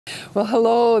Well,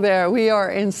 hello there. We are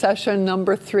in session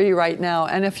number 3 right now.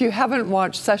 And if you haven't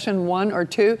watched session 1 or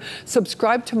 2,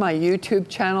 subscribe to my YouTube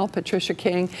channel, Patricia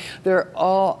King. They're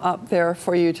all up there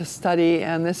for you to study.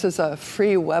 And this is a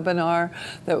free webinar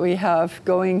that we have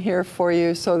going here for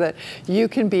you so that you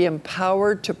can be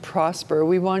empowered to prosper.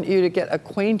 We want you to get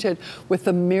acquainted with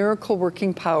the miracle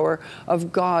working power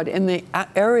of God in the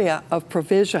area of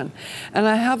provision. And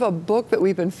I have a book that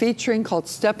we've been featuring called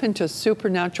Step into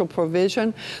Supernatural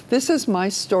Provision. This is my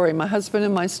story, my husband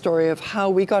and my story of how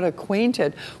we got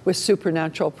acquainted with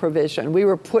supernatural provision. We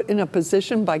were put in a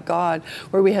position by God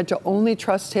where we had to only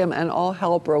trust Him, and all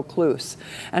hell broke loose.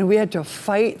 And we had to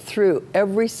fight through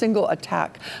every single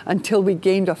attack until we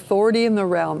gained authority in the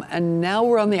realm. And now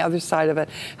we're on the other side of it,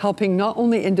 helping not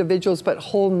only individuals, but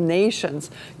whole nations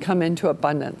come into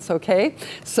abundance, okay?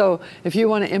 So if you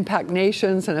want to impact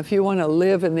nations and if you want to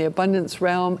live in the abundance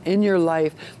realm in your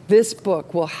life, this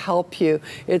book will help you.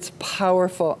 It's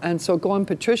powerful. And so go on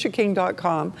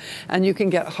patriciaking.com and you can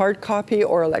get hard copy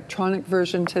or electronic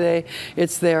version today.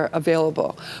 It's there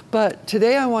available. But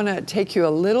today I want to take you a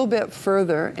little bit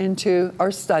further into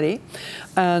our study.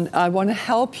 And I want to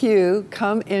help you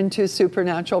come into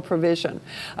supernatural provision.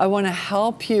 I want to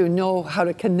help you know how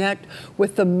to connect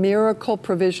with the miracle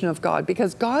provision of God,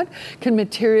 because God can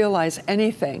materialize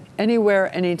anything,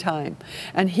 anywhere, anytime.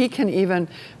 And He can even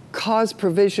cause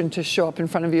provision to show up in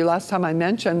front of you. Last time I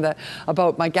mentioned that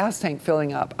about my gas tank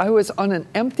filling up. I was on an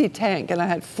empty tank and I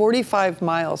had 45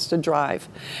 miles to drive.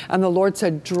 And the Lord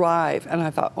said, drive. And I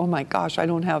thought, oh my gosh, I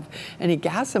don't have any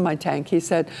gas in my tank. He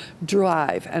said,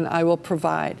 drive and I will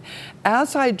provide.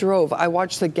 As I drove, I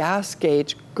watched the gas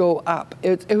gauge go up.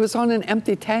 It was on an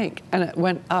empty tank and it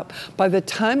went up. By the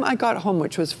time I got home,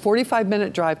 which was a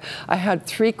 45-minute drive, I had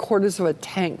 3/4 of a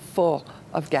tank full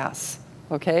of gas.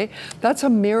 Okay, that's a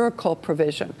miracle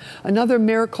provision. Another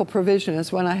miracle provision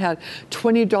is when I had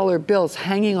 $20 bills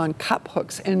hanging on cup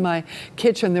hooks in my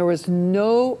kitchen. There was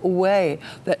no way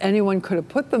that anyone could have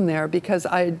put them there because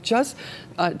I had just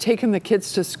taken the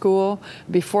kids to school.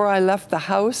 Before I left the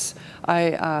house,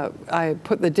 I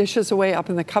put the dishes away up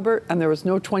in the cupboard and there was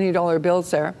no $20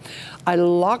 bills there. I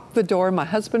locked the door. My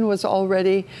husband was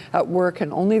already at work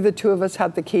and only the 2 of us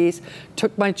had the keys.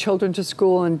 Took my children to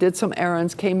school and did some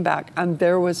errands, came back, and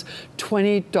there was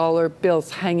 $20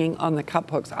 bills hanging on the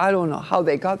cup hooks. I don't know how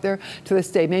they got there to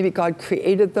this day. Maybe God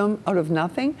created them out of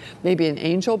nothing. Maybe an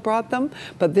angel brought them,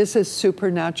 but this is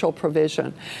supernatural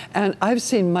provision. And I've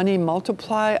seen money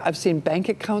multiply. I've seen bank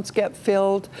accounts get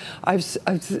filled. I've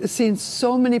seen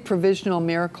so many provisional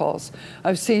miracles.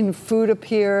 I've seen food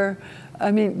appear.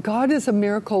 I mean, God is a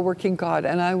miracle working God,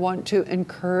 and I want to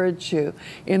encourage you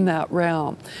in that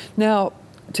realm. Now,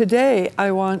 today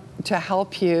I want to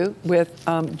help you with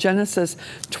Genesis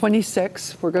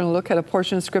 26. We're going to look at a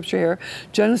portion of scripture here.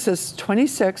 Genesis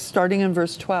 26, starting in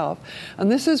verse 12.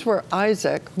 And this is where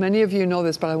Isaac, many of you know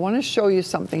this, but I want to show you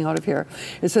something out of here.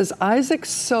 It says, Isaac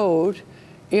sowed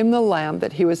in the land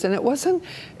that he was in. It wasn't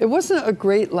a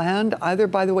great land either,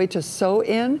 by the way, to sow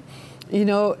in. You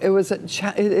know,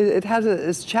 it had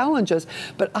its challenges,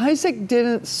 but Isaac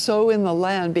didn't sow in the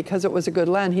land because it was a good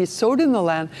land. He sowed in the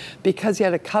land because he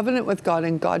had a covenant with God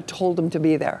and God told him to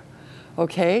be there.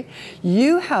 Okay?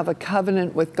 You have a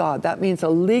covenant with God. That means a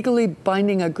legally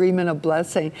binding agreement of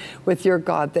blessing with your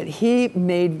God that He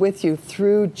made with you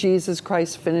through Jesus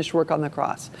Christ's finished work on the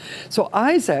cross. So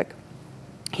Isaac,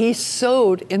 he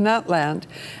sowed in that land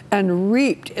and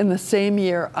reaped in the same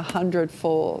year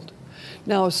 100-fold.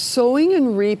 Now, sowing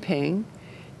and reaping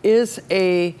is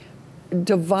a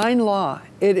divine law.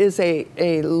 It is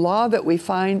a law that we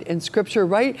find in Scripture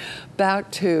right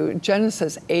back to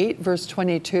Genesis 8, verse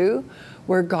 22,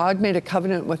 where God made a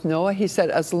covenant with Noah. He said,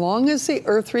 as long as the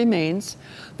earth remains,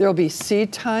 there will be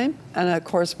seed time and a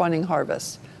corresponding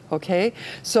harvest. Okay?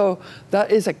 So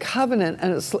that is a covenant,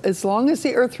 and it's as long as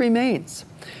the earth remains.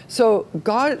 So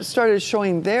God started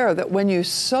showing there that when you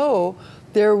sow,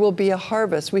 there will be a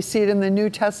harvest. We see it in the New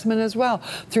Testament as well,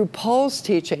 through Paul's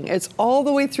teaching. It's all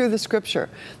the way through the Scripture.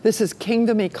 This is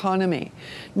kingdom economy.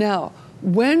 Now,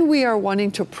 when we are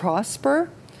wanting to prosper,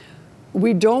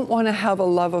 we don't want to have a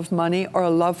love of money or a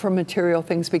love for material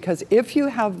things, because if you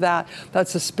have that,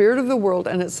 that's the spirit of the world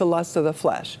and it's the lust of the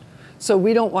flesh. So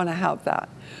we don't want to have that.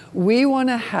 We want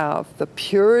to have the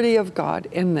purity of God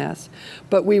in this,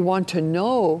 but we want to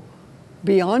know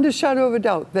beyond a shadow of a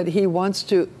doubt that He wants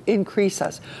to increase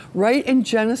us. Right in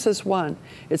Genesis 1,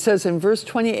 it says in verse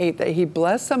 28 that He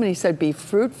blessed them and He said, be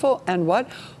fruitful and what?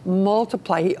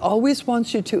 Multiply. He always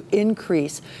wants you to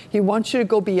increase. He wants you to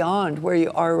go beyond where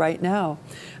you are right now.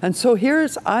 And so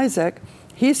here's Isaac.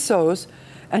 He sows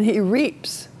and he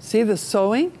reaps. See the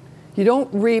sowing? You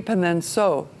don't reap and then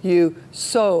sow. You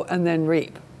sow and then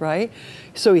reap, right?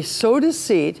 So he sowed his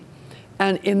seed,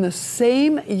 and in the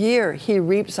same year, he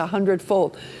reaps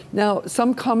 100-fold. Now,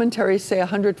 some commentaries say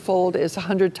 100-fold is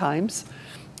 100 times,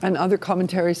 and other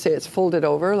commentaries say it's folded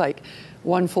over, like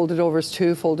 1 folded over is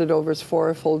 2, folded over is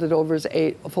 4, folded over is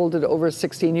 8, folded over is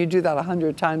 16. You do that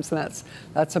 100 times, and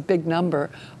that's a big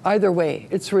number. Either way,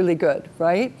 it's really good,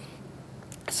 right?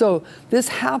 So this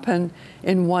happened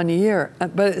in 1 year.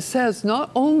 But it says not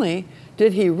only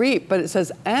did he reap, but it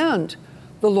says, and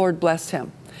the Lord blessed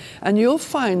him. And you'll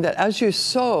find that as you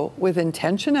sow with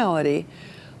intentionality,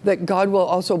 that God will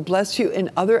also bless you in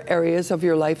other areas of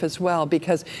your life as well,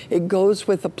 because it goes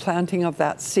with the planting of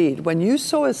that seed. When you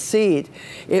sow a seed,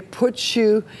 it puts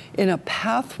you in a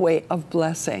pathway of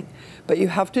blessing. But you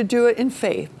have to do it in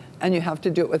faith, and you have to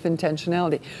do it with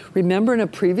intentionality. Remember, in a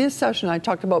previous session, I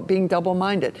talked about being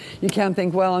double-minded. You can't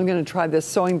think, well, I'm going to try this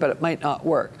sowing, but it might not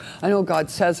work. I know God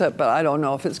says it, but I don't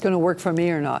know if it's going to work for me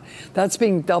or not. That's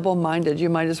being double-minded. You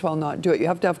might as well not do it. You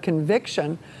have to have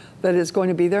conviction that it's going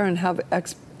to be there, and have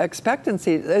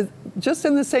expectancy, just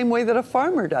in the same way that a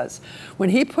farmer does. When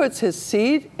he puts his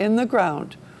seed in the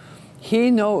ground, he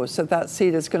knows that that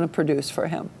seed is going to produce for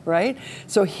him, right?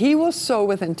 So he will sow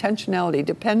with intentionality.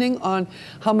 Depending on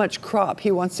how much crop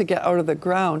he wants to get out of the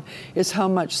ground is how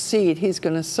much seed he's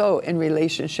going to sow in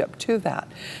relationship to that.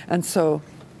 And so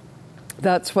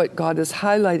that's what God is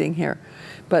highlighting here.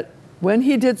 But when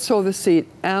he did sow the seed,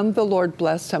 and the Lord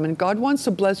blessed him. And God wants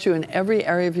to bless you in every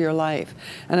area of your life,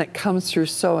 and it comes through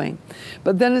sowing.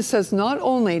 But then it says, not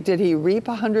only did he reap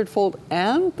 100-fold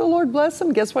and the Lord blessed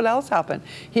him, guess what else happened?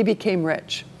 He became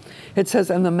rich. It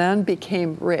says, and the man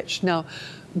became rich. Now,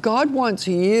 God wants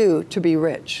you to be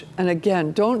rich. And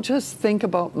again, don't just think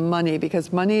about money,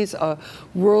 because money's a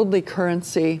worldly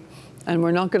currency. And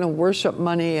we're not going to worship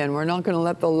money, and we're not going to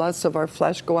let the lusts of our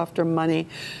flesh go after money.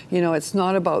 You know, it's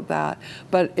not about that.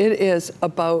 But it is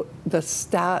about the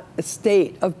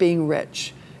state of being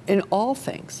rich in all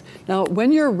things. Now,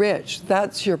 when you're rich,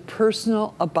 that's your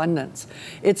personal abundance.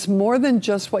 It's more than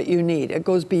just what you need. It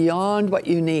goes beyond what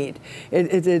you need.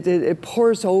 It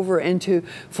pours over into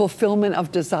fulfillment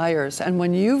of desires. And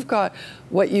when you've got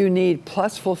what you need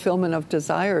plus fulfillment of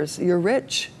desires, you're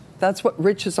rich. That's what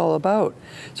rich is all about.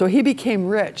 So he became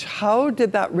rich. How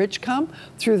did that rich come?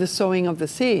 Through the sowing of the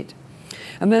seed.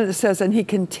 And then it says, and he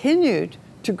continued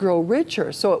to grow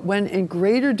richer. So it went in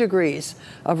greater degrees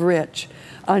of rich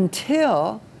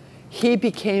until he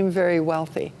became very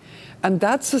wealthy. And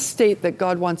that's the state that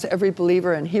God wants every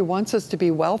believer in. He wants us to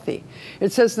be wealthy.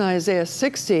 It says in Isaiah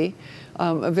 60,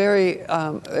 a very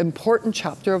important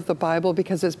chapter of the Bible,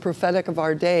 because it's prophetic of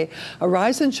our day.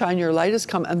 Arise and shine, your light has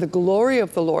come, and the glory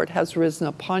of the Lord has risen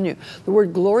upon you. The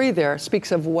word glory there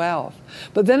speaks of wealth.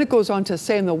 But then it goes on to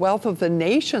say, and the wealth of the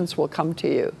nations will come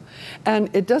to you.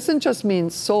 And it doesn't just mean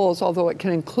souls, although it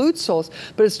can include souls,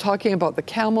 but it's talking about the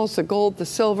camels, the gold, the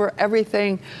silver,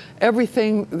 everything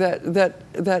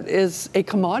that is a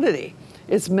commodity.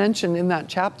 It's mentioned in that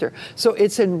chapter. So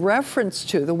it's in reference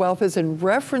to, the wealth is in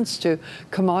reference to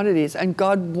commodities, and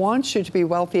God wants you to be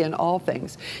wealthy in all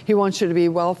things. He wants you to be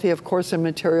wealthy, of course, in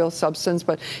material substance,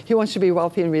 but he wants you to be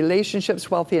wealthy in relationships,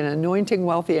 wealthy in anointing,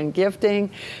 wealthy in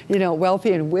gifting, you know,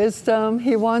 wealthy in wisdom.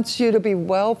 He wants you to be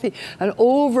wealthy, an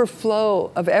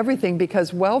overflow of everything,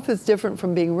 because wealth is different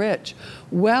from being rich.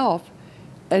 Wealth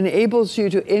enables you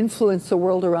to influence the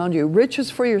world around you. Riches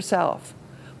for yourself,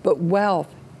 but wealth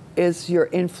is your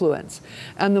influence.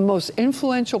 And the most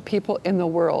influential people in the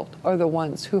world are the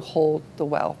ones who hold the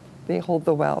wealth. They hold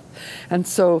the wealth. And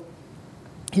so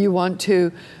you want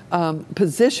to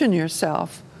position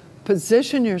yourself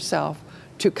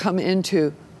to come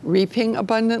into reaping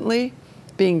abundantly,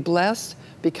 being blessed,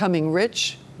 becoming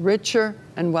rich, richer,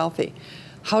 and wealthy.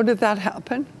 How did that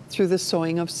happen? Through the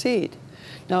sowing of seed.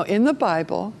 Now, in the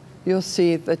Bible, you'll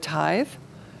see the tithe.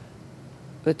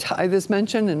 The tithe is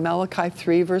mentioned in Malachi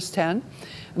 3, verse 10.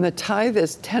 And the tithe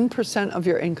is 10% of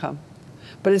your income.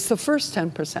 But it's the first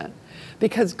 10%,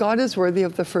 because God is worthy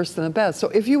of the first and the best. So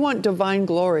if you want divine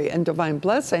glory and divine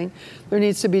blessing, there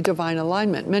needs to be divine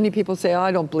alignment. Many people say, oh,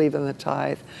 I don't believe in the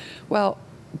tithe. Well,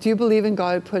 do you believe in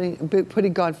God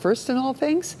putting God first in all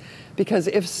things? Because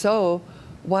if so,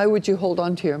 why would you hold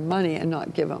on to your money and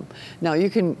not give them? Now, you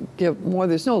can give more.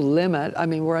 There's no limit. I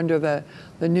mean, we're under the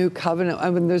new covenant. I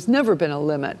mean, there's never been a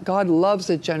limit. God loves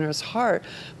a generous heart,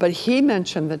 but he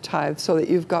mentioned the tithe so that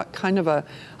you've got kind of a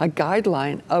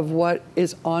guideline of what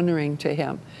is honoring to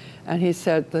him. And he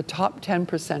said the top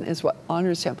 10% is what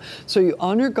honors him. So you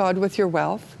honor God with your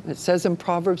wealth. It says in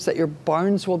Proverbs that your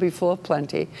barns will be full of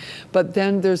plenty. But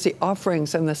then there's the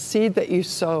offerings and the seed that you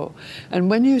sow. And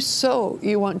when you sow,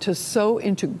 you want to sow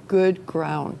into good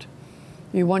ground.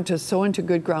 You want to sow into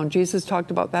good ground. Jesus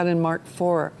talked about that in Mark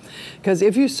 4. Because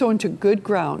if you sow into good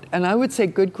ground, and I would say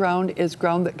good ground is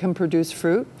ground that can produce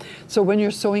fruit. So when you're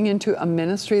sowing into a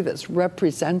ministry that's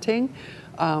representing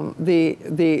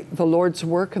the Lord's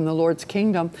work and the Lord's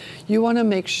kingdom, you want to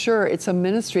make sure it's a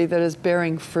ministry that is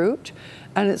bearing fruit.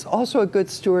 And it's also a good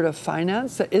steward of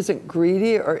finance that isn't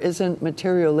greedy or isn't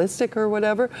materialistic or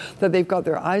whatever, that they've got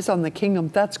their eyes on the kingdom.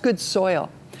 That's good soil.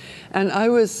 And I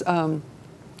was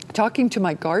talking to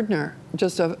my gardener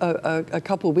just a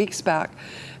couple weeks back,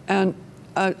 and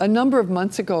a number of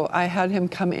months ago I had him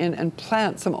come in and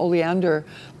plant some oleander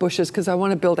bushes because I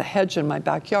want to build a hedge in my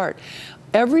backyard.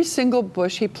 Every single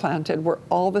bush he planted were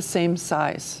all the same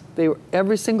size.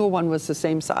 Every single one was the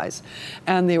same size,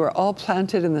 and they were all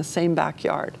planted in the same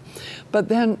backyard. But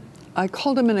then I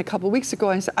called him in a couple weeks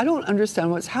ago and I said, I don't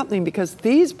understand what's happening, because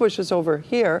these bushes over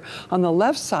here on the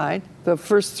left side, the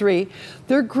first three,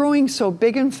 they're growing so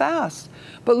big and fast.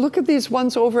 But look at these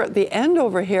ones over at the end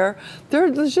over here. They're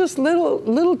just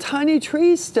little tiny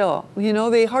trees still. You know,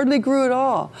 they hardly grew at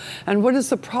all. And what is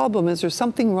the problem? Is there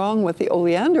something wrong with the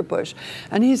oleander bush?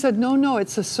 And he said, no,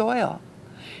 it's the soil.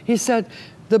 He said,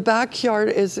 the backyard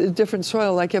is a different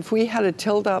soil. Like if we had to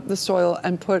tilled up the soil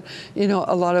and put, you know,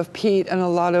 a lot of peat and a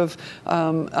lot of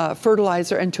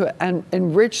fertilizer into it and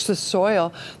enrich the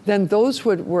soil, then those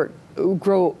would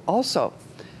grow also.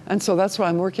 And so that's what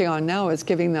I'm working on now, is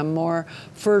giving them more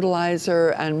fertilizer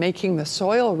and making the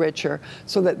soil richer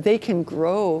so that they can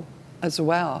grow as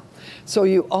well. So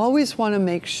you always want to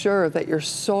make sure that your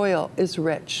soil is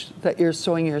rich, that you're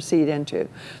sowing your seed into.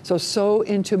 So sow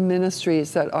into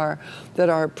ministries that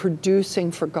are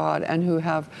producing for God and who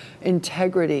have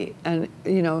integrity. And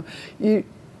you know, you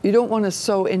don't want to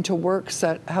sow into works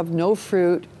that have no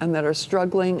fruit and that are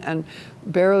struggling and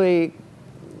barely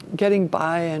getting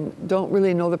by and don't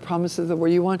really know the promises of the word.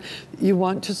 You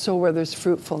want to sow where there's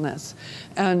fruitfulness.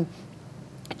 And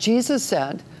Jesus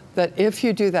said that if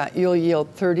you do that, you'll yield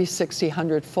 30, 60,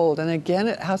 100-fold. And again,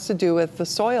 it has to do with the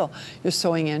soil you're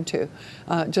sowing into.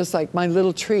 Just like my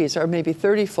little trees are maybe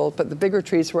 30-fold, but the bigger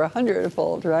trees were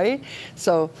 100-fold, right?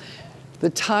 So the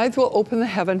tithe will open the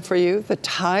heaven for you. The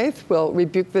tithe will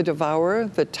rebuke the devourer.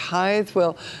 The tithe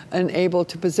will enable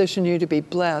to position you to be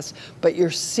blessed. But your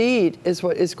seed is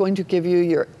what is going to give you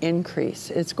your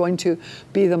increase. It's going to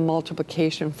be the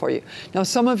multiplication for you. Now,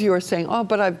 some of you are saying, oh,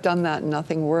 but I've done that and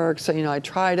nothing works. So, you know, I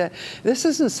tried it. This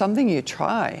isn't something you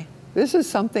try. This is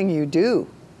something you do.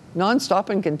 Nonstop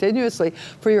and continuously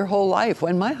for your whole life.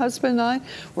 When my husband and I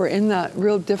were in that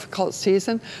real difficult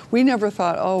season, we never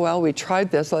thought, oh, well, we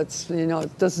tried this, you know,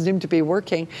 it doesn't seem to be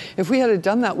working. If we had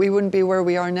done that, we wouldn't be where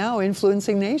we are now,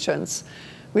 influencing nations.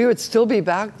 We would still be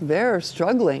back there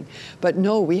struggling. But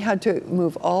no, we had to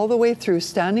move all the way through,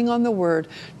 standing on the word,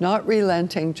 not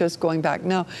relenting, just going back.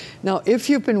 Now, if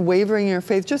you've been wavering in your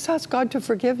faith, just ask God to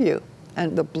forgive you.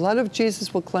 And the blood of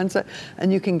Jesus will cleanse it,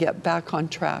 and you can get back on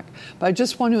track. But I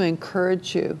just want to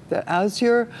encourage you that as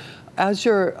you're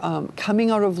coming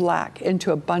out of lack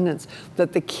into abundance,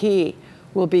 that the key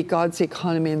will be God's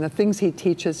economy and the things he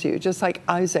teaches you. Just like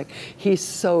Isaac, he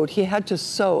sowed. He had to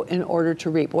sow in order to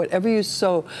reap. Whatever you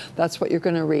sow, that's what you're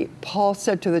going to reap. Paul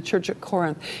said to the church at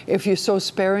Corinth, if you sow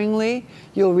sparingly,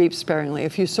 you'll reap sparingly.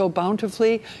 If you sow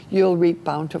bountifully, you'll reap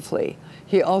bountifully.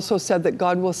 He also said that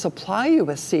God will supply you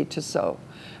with seed to sow,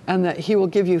 and that he will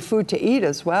give you food to eat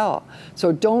as well.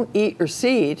 So don't eat your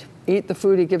seed. Eat the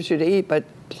food he gives you to eat, but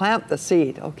plant the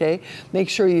seed, okay? Make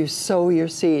sure you sow your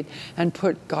seed and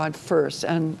put God first.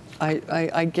 And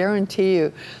I guarantee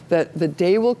you that the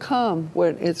day will come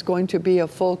when it's going to be a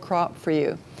full crop for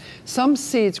you. Some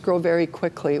seeds grow very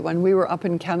quickly. When we were up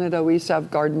in Canada, we used to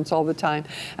have gardens all the time.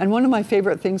 And one of my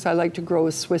favorite things I like to grow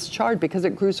is Swiss chard, because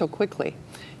it grew so quickly.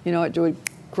 You know, it would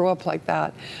grow up like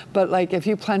that. But like if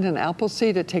you plant an apple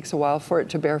seed, it takes a while for it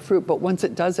to bear fruit. But once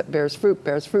it does, it bears fruit,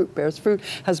 bears fruit, bears fruit,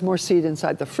 has more seed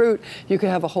inside the fruit. You could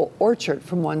have a whole orchard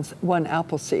from one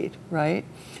apple seed, right?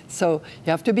 So you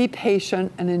have to be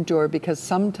patient and endure, because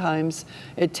sometimes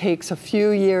it takes a few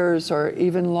years or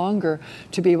even longer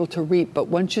to be able to reap. But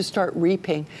once you start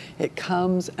reaping, it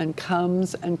comes and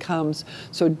comes and comes.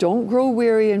 So don't grow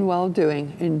weary in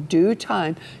well-doing. In due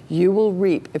time, you will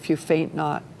reap if you faint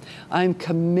not. I'm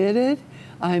committed.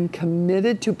 I'm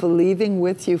committed to believing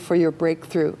with you for your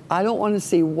breakthrough. I don't want to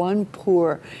see one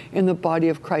poor in the body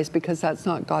of Christ, because that's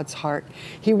not God's heart.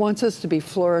 He wants us to be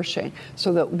flourishing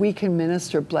so that we can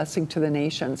minister blessing to the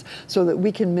nations, so that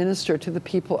we can minister to the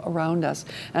people around us.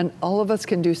 And all of us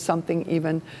can do something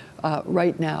even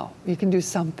right now. You can do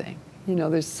something. You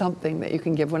know, there's something that you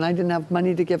can give. When I didn't have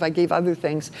money to give, I gave other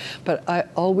things, but I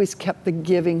always kept the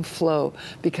giving flow,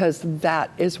 because that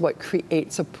is what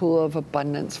creates a pool of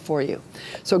abundance for you.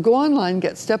 So go online,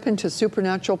 step into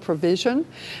supernatural provision.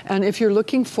 And if you're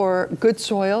looking for good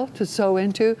soil to sow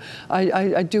into,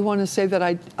 I do want to say that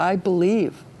I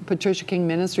believe Patricia King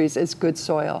Ministries is good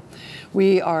soil.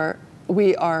 We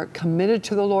are committed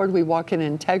to the Lord. We walk in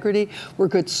integrity. We're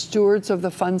good stewards of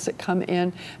the funds that come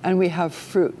in, and we have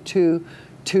fruit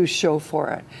to show for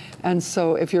it. And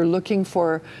so if you're looking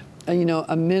for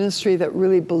a ministry that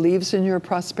really believes in your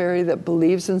prosperity, that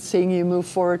believes in seeing you move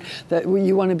forward, that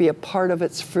you want to be a part of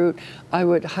its fruit, I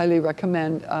would highly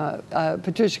recommend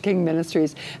Patricia King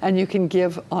Ministries. And you can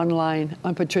give online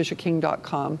on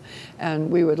patriciaking.com. And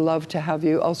we would love to have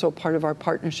you also part of our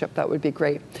partnership. That would be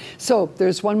great. So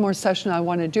there's one more session I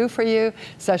want to do for you,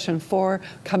 session 4,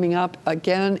 coming up.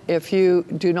 Again, if you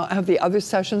do not have the other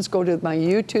sessions, go to my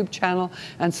YouTube channel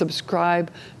and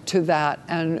subscribe to that,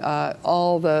 and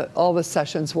all the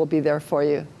sessions will be there for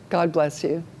you. God bless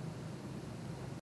you.